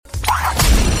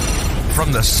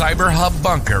From the Cyber Hub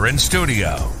bunker and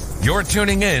studio, you're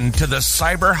tuning in to the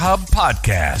Cyber Hub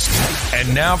podcast.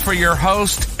 And now for your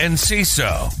host and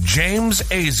CISO, James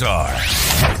Azar.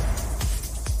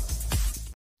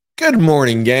 Good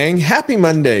morning, gang. Happy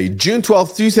Monday, June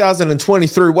 12th,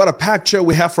 2023. What a packed show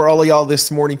we have for all of y'all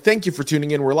this morning. Thank you for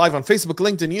tuning in. We're live on Facebook,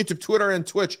 LinkedIn, YouTube, Twitter, and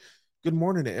Twitch. Good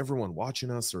morning to everyone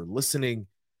watching us or listening.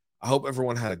 I hope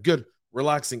everyone had a good,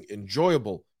 relaxing,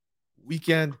 enjoyable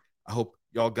weekend. I hope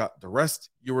y'all got the rest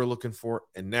you were looking for.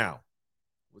 And now,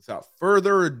 without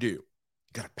further ado,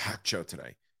 got a packed show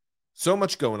today. So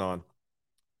much going on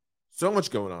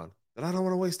that I don't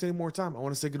want to waste any more time. I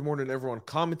want to say good morning to everyone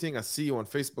commenting. I see you on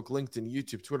Facebook, LinkedIn,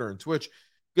 YouTube, Twitter, and Twitch.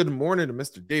 Good morning to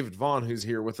Mr. David Vaughn, who's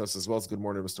here with us, as well as good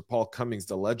morning to Mr. Paul Cummings,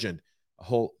 the legend, a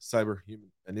whole cyber human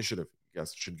initiative. You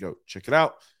guys should go check it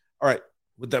out. All right,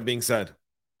 with that being said,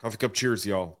 coffee cup cheers,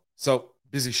 y'all. So,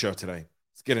 busy show today.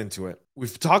 Let's get into it.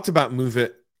 We've talked about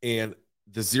MOVEit and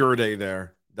the 0 day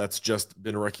there that's just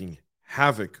been wreaking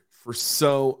havoc for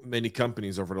so many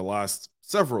companies over the last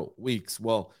several weeks.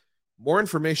 Well, more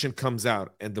information comes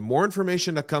out, and the more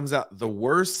information that comes out, the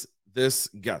worse this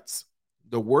gets.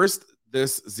 The worse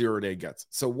this 0 day gets.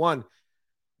 So one,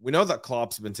 we know that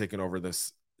Cl0P's been taking over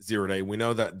this 0 day. We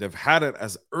know that they've had it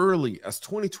as early as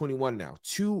 2021 now,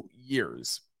 2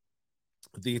 years.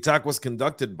 The attack was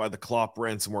conducted by the Cl0P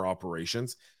ransomware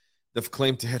operations. They've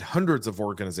claimed to hit hundreds of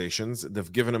organizations.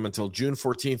 They've given them until June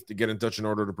 14th to get in touch in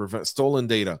order to prevent stolen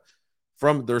data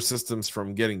from their systems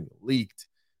from getting leaked.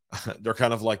 They're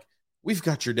kind of like, we've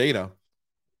got your data.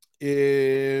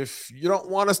 If you don't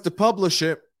want us to publish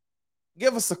it,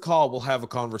 give us a call. We'll have a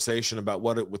conversation about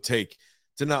what it would take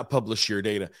to not publish your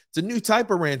data. It's a new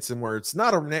type of ransomware. It's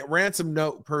not a ransom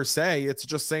note per se. It's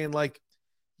just saying, like,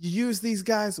 you use these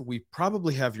guys, we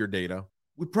probably have your data.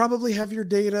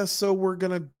 So we're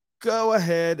going to go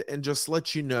ahead and just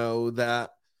let you know that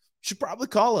you should probably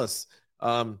call us.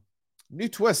 New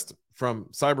twist from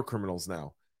cyber criminals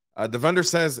now. The vendor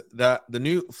says that the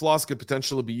new flaws could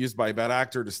potentially be used by a bad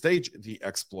actor to stage the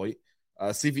exploit.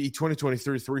 CVE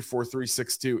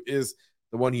 2023-34362 is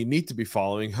the one you need to be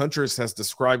following. Hunters has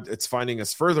described its finding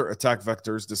as further attack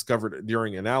vectors discovered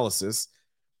during analysis.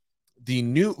 The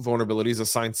new vulnerabilities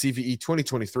assigned CVE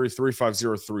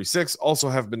 2023-35036 also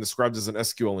have been described as an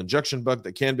SQL injection bug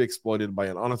that can be exploited by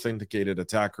an unauthenticated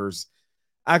attacker's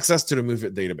access to the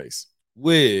MOVEit database,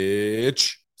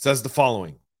 which says the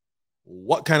following.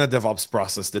 What kind of DevOps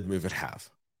process did MOVEit have?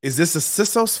 Is this a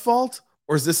CISO's fault,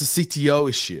 or is this a CTO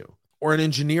issue or an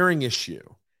engineering issue?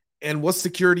 And was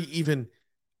security even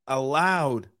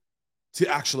allowed to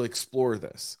actually explore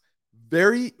this?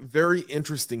 Very, very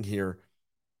interesting here.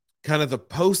 Kind of the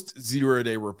post 0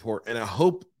 day report. And I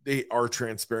hope they are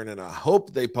transparent, and I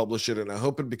hope they publish it, and I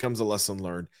hope it becomes a lesson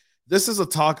learned. This is a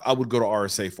talk I would go to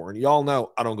RSA for. And y'all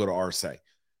know I don't go to RSA.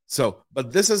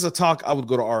 But this is a talk I would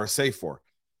go to RSA for.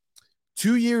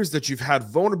 2 years that you've had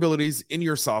vulnerabilities in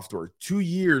your software, 2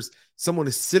 years someone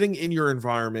is sitting in your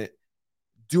environment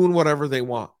doing whatever they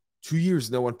want. 2 years,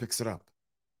 no one picks it up.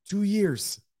 2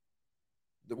 years.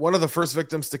 One of the first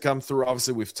victims to come through,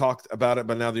 obviously we've talked about it,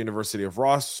 but now the University of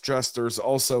Rochester's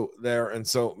also there, and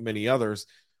so many others,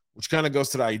 which kind of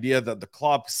goes to the idea that the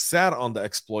Cl0P sat on the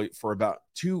exploit for about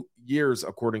 2 years,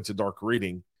 according to Dark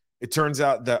Reading. It turns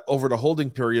out that over the holding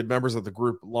period, members of the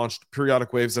group launched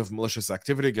periodic waves of malicious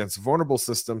activity against vulnerable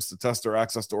systems to test their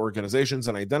access to organizations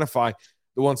and identify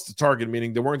the ones to target,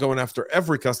 meaning they weren't going after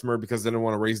every customer because they didn't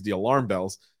want to raise the alarm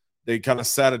bells. They kind of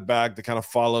sat it back. They kind of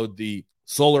followed the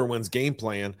SolarWinds game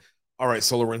plan. All right,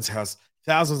 SolarWinds has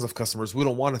thousands of customers. We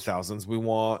don't want thousands. We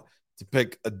want to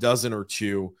pick a dozen or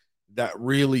two that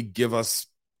really give us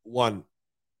a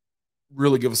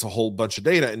whole bunch of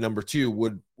data. And number two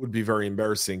would be very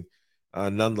embarrassing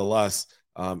nonetheless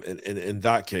in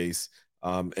that case.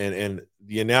 And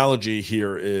the analogy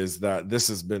here is that this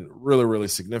has been really, really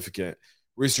significant.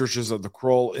 Researchers of the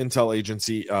Kroll Intel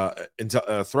Agency,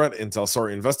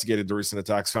 investigated the recent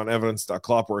attacks, found evidence that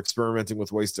Cl0P were experimenting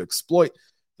with ways to exploit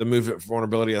the MOVEit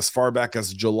vulnerability as far back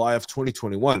as July of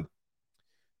 2021.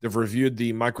 They've reviewed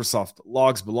the Microsoft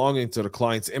logs belonging to the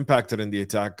clients impacted in the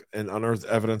attack and unearthed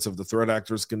evidence of the threat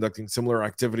actors conducting similar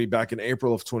activity back in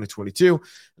April of 2022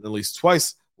 and at least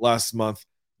twice last month,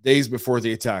 days before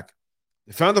the attack.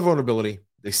 They found the vulnerability.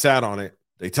 They sat on it.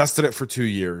 They tested it for 2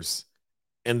 years.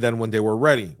 And then when they were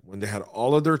ready, when they had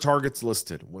all of their targets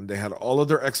listed, when they had all of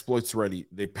their exploits ready,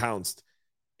 they pounced.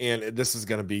 And this is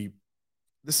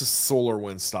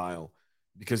SolarWinds style,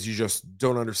 because you just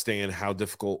don't understand how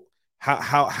difficult,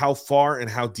 how far and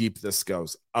how deep this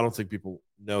goes. I don't think people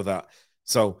know that.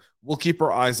 So we'll keep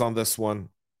our eyes on this one.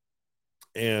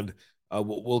 And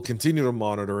We'll continue to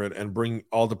monitor it and bring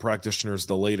all the practitioners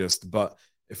the latest. But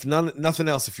if nothing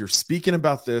else, if you're speaking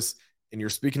about this and you're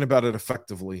speaking about it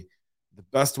effectively, the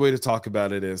best way to talk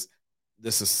about it is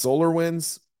this is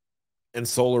SolarWinds and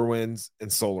SolarWinds and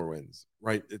SolarWinds,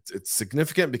 right? It's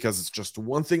significant because it's just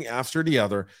one thing after the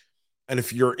other. And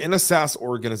if you're in a SaaS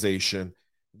organization,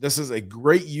 this is a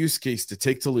great use case to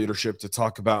take to leadership to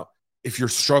talk about if you're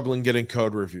struggling getting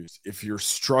code reviews, if you're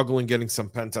struggling getting some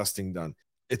pen testing done.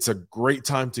 It's a great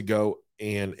time to go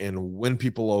and win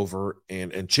people over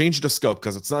and change the scope,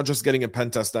 because it's not just getting a pen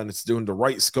test done, it's doing the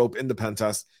right scope in the pen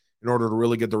test in order to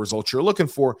really get the results you're looking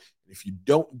for. If you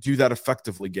don't do that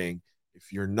effectively, gang,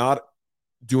 if you're not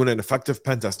doing an effective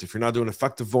pen test, if you're not doing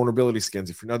effective vulnerability scans,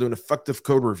 if you're not doing effective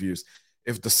code reviews,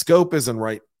 if the scope isn't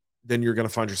right, then you're going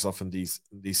to find yourself in these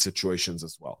situations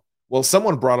as well. Well,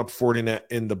 someone brought up Fortinet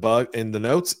in the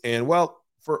notes, and well,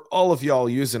 for all of y'all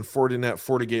using Fortinet,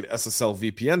 FortiGate, SSL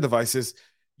VPN devices,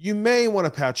 you may want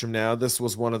to patch them now. This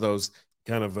was one of those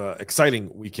kind of exciting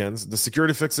weekends. The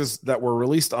security fixes that were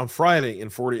released on Friday in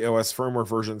FortiOS firmware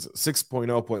versions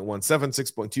 6.0.17,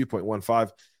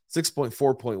 6.2.15,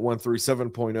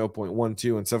 6.4.13,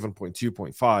 7.0.12, and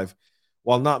 7.2.5.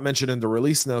 While not mentioned in the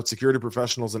release note, security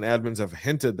professionals and admins have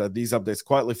hinted that these updates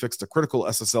quietly fixed a critical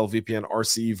SSL VPN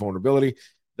RCE vulnerability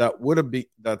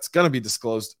that's going to be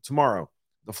disclosed tomorrow.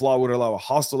 The flaw would allow a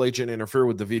hostile agent to interfere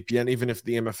with the VPN even if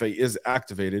the MFA is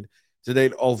activated. To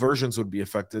date, all versions would be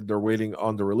affected. They're waiting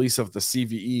on the release of the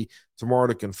CVE tomorrow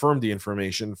to confirm the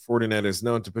information. Fortinet is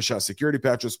known to push out security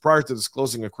patches prior to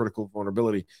disclosing a critical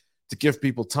vulnerability to give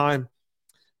people time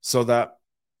so that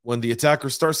when the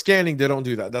attackers start scanning, they don't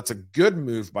do that. That's a good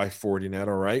move by Fortinet,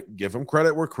 all right? Give them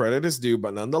credit where credit is due.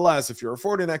 But nonetheless, if you're a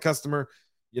Fortinet customer,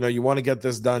 you want to get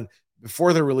this done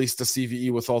before they release the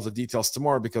CVE with all the details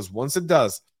tomorrow, because once it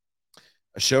does,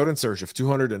 a shout and search of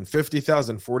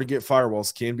 250,000 FortiGate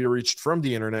firewalls can be reached from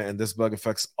the internet, and this bug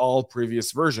affects all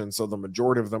previous versions, so the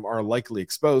majority of them are likely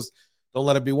exposed. Don't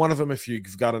let it be one of them. If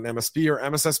you've got an MSP or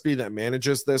MSSP that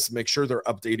manages this, make sure they're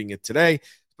updating it today,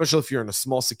 especially if you're in a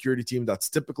small security team. That's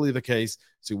typically the case.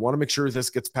 So you want to make sure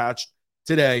this gets patched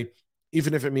today,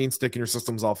 even if it means taking your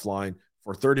systems offline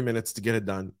for 30 minutes to get it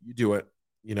done. You do it.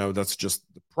 That's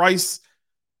just the price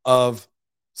of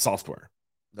software.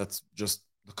 That's just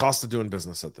the cost of doing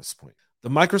business at this point. The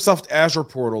Microsoft Azure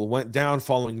portal went down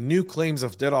following new claims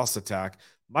of DDoS attack.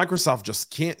 Microsoft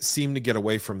just can't seem to get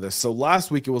away from this. So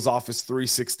last week it was Office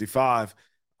 365,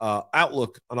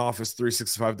 Outlook on Office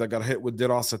 365 that got hit with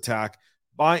DDoS attack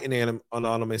by an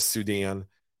anonymous Sudan.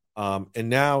 And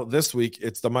now this week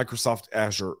it's the Microsoft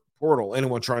Azure portal.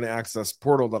 Anyone trying to access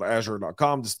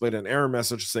portal.azure.com displayed an error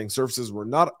message saying services were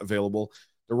not available.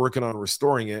 They're working on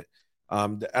restoring it.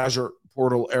 The Azure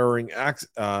portal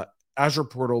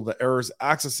the errors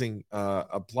accessing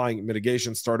applying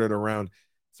mitigation started around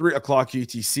 3 o'clock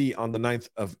UTC on the 9th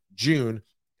of June.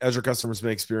 Azure customers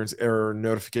may experience error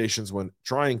notifications when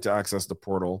trying to access the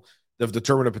portal. They've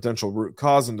determined a potential root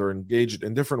cause, and they're engaged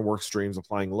in different work streams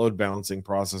applying load balancing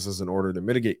processes in order to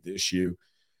mitigate the issue.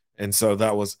 And so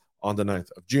that was on the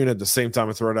 9th of June. At the same time,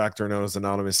 a threat actor known as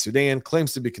Anonymous Sudan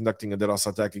claims to be conducting a DDoS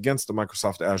attack against the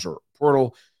Microsoft Azure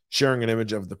portal, sharing an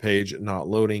image of the page not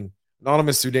loading.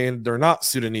 Anonymous Sudan, they're not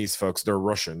Sudanese, folks. They're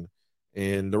Russian.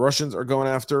 And the Russians are going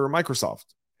after Microsoft.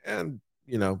 And,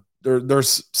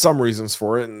 there's some reasons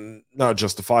for it, and not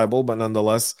justifiable, but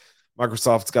nonetheless,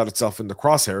 Microsoft's got itself in the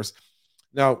crosshairs.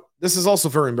 Now, this is also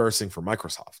very embarrassing for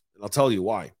Microsoft, and I'll tell you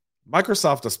why.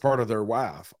 Microsoft, as part of their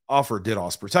WAF, offer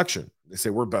DDoS protection. They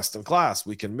say, we're best in class.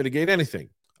 We can mitigate anything.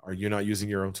 Are you not using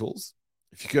your own tools?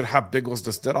 If you could, how big was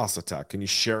this DDoS attack? Can you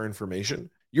share information?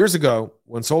 Years ago,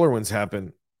 when SolarWinds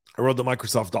happened, I wrote the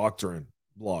Microsoft Doctrine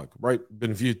blog, right?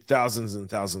 Been viewed thousands and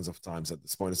thousands of times at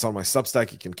this point. It's on my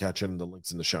Substack. You can catch it in the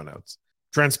links in the show notes.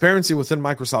 Transparency within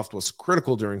Microsoft was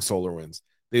critical during SolarWinds.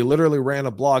 They literally ran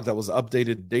a blog that was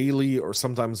updated daily or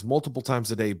sometimes multiple times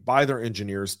a day by their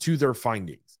engineers to their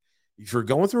findings. If you're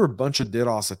going through a bunch of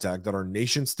DDoS attacks that are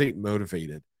nation state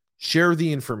motivated, share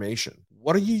the information.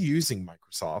 What are you using,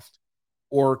 Microsoft?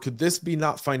 Or could this be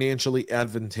not financially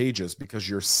advantageous because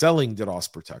you're selling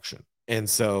DDoS protection? And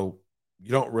so you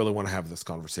don't really want to have this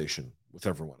conversation with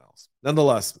everyone else.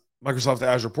 Nonetheless, Microsoft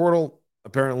Azure portal,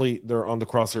 apparently they're on the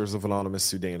crosshairs of Anonymous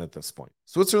Sudan at this point.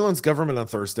 Switzerland's government on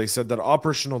Thursday said that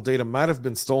operational data might have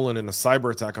been stolen in a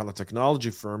cyber attack on a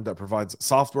technology firm that provides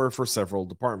software for several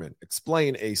departments.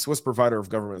 Explain, a Swiss provider of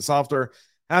government software,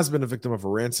 has been a victim of a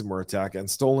ransomware attack and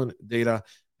stolen data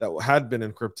that had been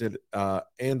encrypted,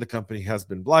 and the company has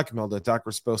been blackmailed. The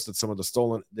attackers posted some of the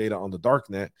stolen data on the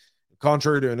darknet,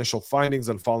 Contrary to initial findings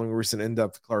and following recent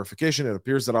in-depth clarification, it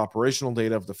appears that operational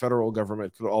data of the federal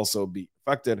government could also be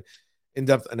affected.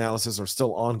 In-depth analysis are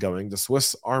still ongoing. The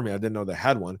Swiss Army, I didn't know they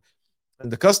had one,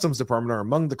 and the Customs Department are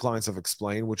among the clients of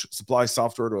Explain, which supplies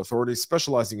software to authorities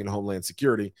specializing in homeland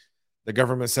security. The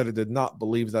government said it did not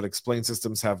believe that Explain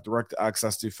systems have direct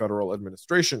access to federal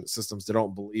administration systems. They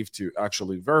don't believe to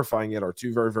actually verifying it are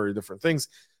two very, very different things.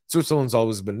 Switzerland's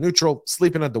always been neutral,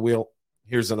 sleeping at the wheel.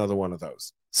 Here's another one of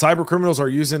those. Cyber criminals are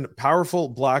using powerful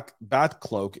black bat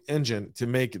cloak engine to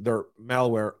make their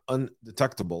malware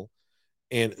undetectable.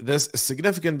 And this is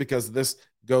significant because this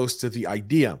goes to the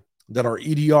idea that our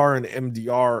EDR and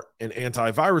MDR and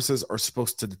antiviruses are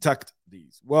supposed to detect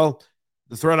these. Well,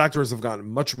 the threat actors have gotten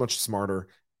much, much smarter,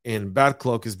 and Bad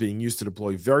Cloak is being used to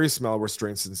deploy various malware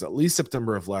strains since at least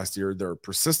September of last year. They're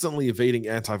persistently evading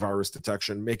antivirus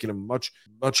detection, making them much,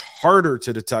 much harder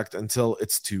to detect until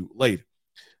it's too late.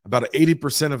 About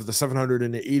 80% of the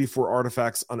 784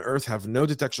 artifacts unearthed have no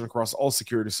detection across all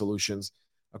security solutions,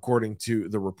 according to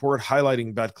the report,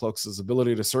 highlighting Bad Cloak's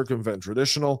ability to circumvent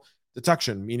traditional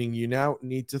detection, meaning you now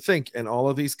need to think, and all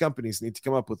of these companies need to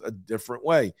come up with a different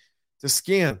way to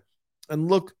scan and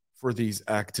look for these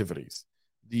activities.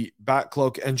 The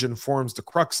Batcloak engine forms the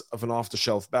crux of an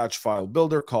off-the-shelf batch file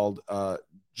builder called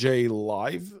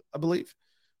JLive, I believe,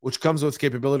 which comes with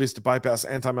capabilities to bypass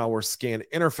anti-malware scan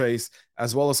interface,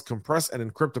 as well as compress and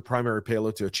encrypt a primary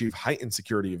payload to achieve heightened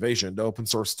security evasion. The open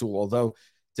source tool, although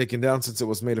taken down since it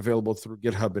was made available through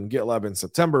GitHub and GitLab in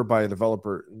September by a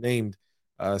developer named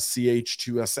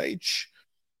CH2SH,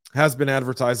 has been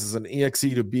advertised as an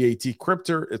EXE to BAT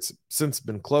crypter. It's since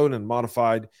been cloned and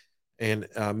modified and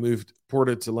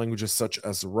ported to languages such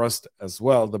as Rust as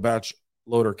well. The batch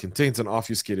loader contains an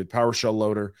obfuscated PowerShell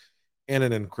loader and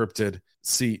an encrypted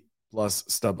C+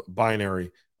 stub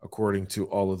binary, according to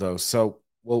all of those. So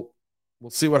we'll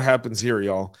see what happens here,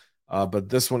 y'all. But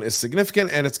this one is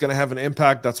significant, and it's going to have an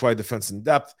impact. That's why Defense in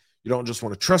Depth. You don't just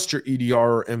want to trust your EDR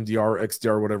or MDR or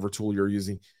XDR, whatever tool you're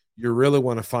using. You really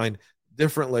want to find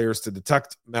different layers to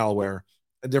detect malware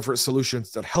and different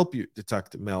solutions that help you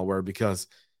detect malware, because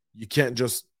you can't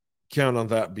just count on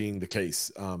that being the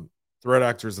case. Threat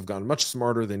actors have gotten much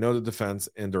smarter. They know the defense,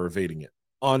 and they're evading it.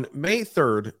 On May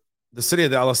 3rd, the city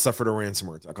of Dallas suffered a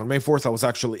ransomware attack. On May 4th, I was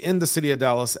actually in the city of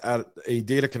Dallas at a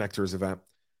data connectors event,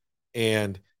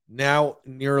 and now,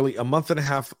 nearly a month and a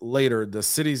half later, the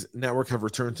city's network have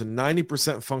returned to 90%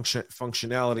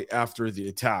 functionality after the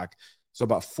attack. So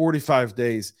about 45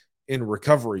 days in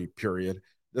recovery period.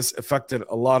 This affected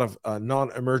a lot of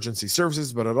non-emergency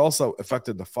services, but it also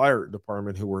affected the fire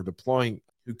department who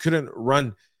couldn't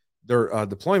run their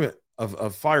deployment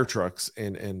of fire trucks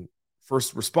and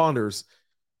first responders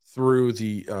through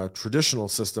the traditional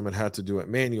system and had to do it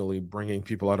manually, bringing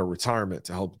people out of retirement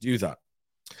to help do that.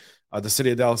 The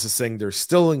city of Dallas is saying they're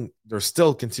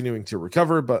still continuing to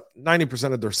recover, but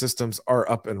 90% of their systems are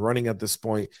up and running at this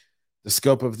point. The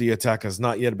scope of the attack has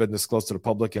not yet been disclosed to the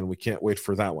public, and we can't wait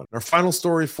for that one. Our final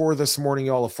story for this morning,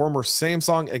 y'all. A former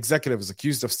Samsung executive is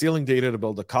accused of stealing data to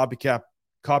build a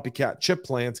copycat chip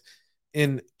plant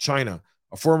in China.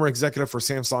 A former executive for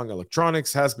Samsung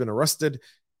Electronics has been arrested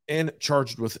and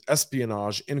charged with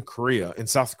espionage in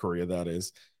South Korea, that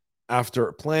is,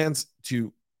 after plans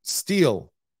to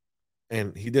steal,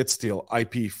 and he did steal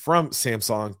IP from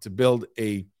Samsung to build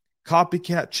a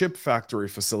copycat chip factory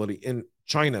facility in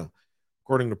China.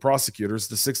 According to prosecutors,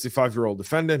 the 65-year-old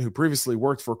defendant, who previously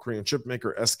worked for Korean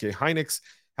chipmaker SK Hynix,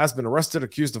 has been arrested,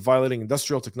 accused of violating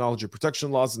industrial technology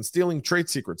protection laws and stealing trade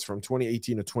secrets from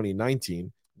 2018 to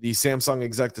 2019. The Samsung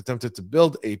exec attempted to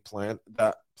build a plant.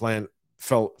 That plan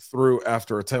fell through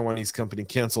after a Taiwanese company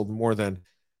canceled more than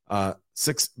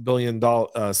 $6 billion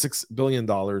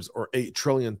or 8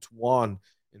 trillion won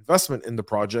investment in the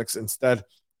projects. Instead,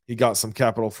 he got some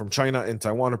capital from China and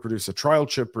Taiwan to produce a trial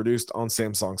chip produced on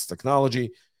Samsung's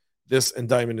technology. This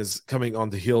indictment is coming on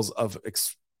the heels of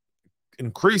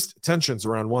increased tensions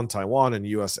around Taiwan and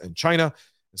US and China,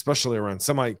 especially around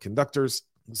semiconductors.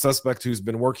 The suspect, who's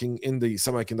been working in the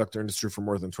semiconductor industry for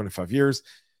more than 25 years,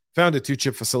 founded 2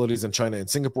 chip facilities in China and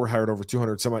Singapore, hired over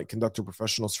 200 semiconductor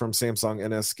professionals from Samsung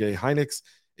and SK Hynix.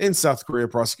 In South Korea,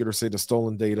 prosecutors say the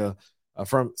stolen data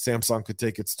from Samsung could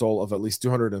take its toll of at least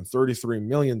 $233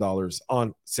 million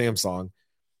on Samsung.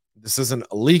 This isn't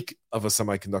a leak of a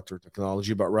semiconductor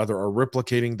technology, but rather are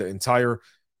replicating the entire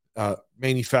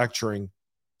manufacturing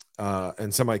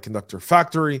and semiconductor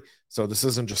factory. So this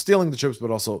isn't just stealing the chips,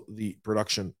 but also the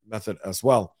production method as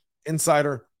well.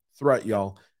 Insider threat,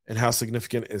 y'all. And how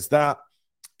significant is that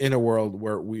in a world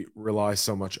where we rely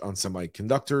so much on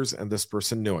semiconductors? And this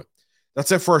person knew it.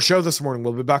 That's it for our show this morning.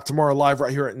 We'll be back tomorrow live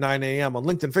right here at 9 a.m. on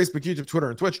LinkedIn, Facebook, YouTube, Twitter,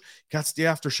 and Twitch. Catch the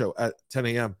after show at 10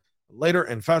 a.m. later,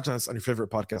 and find us on your favorite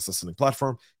podcast listening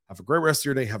platform. Have a great rest of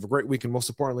your day. Have a great week. And most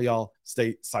importantly, y'all,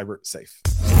 stay cyber safe.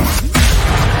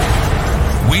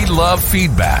 We love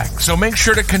feedback, so make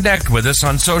sure to connect with us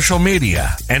on social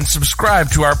media and subscribe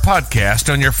to our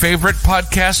podcast on your favorite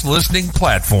podcast listening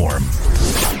platform.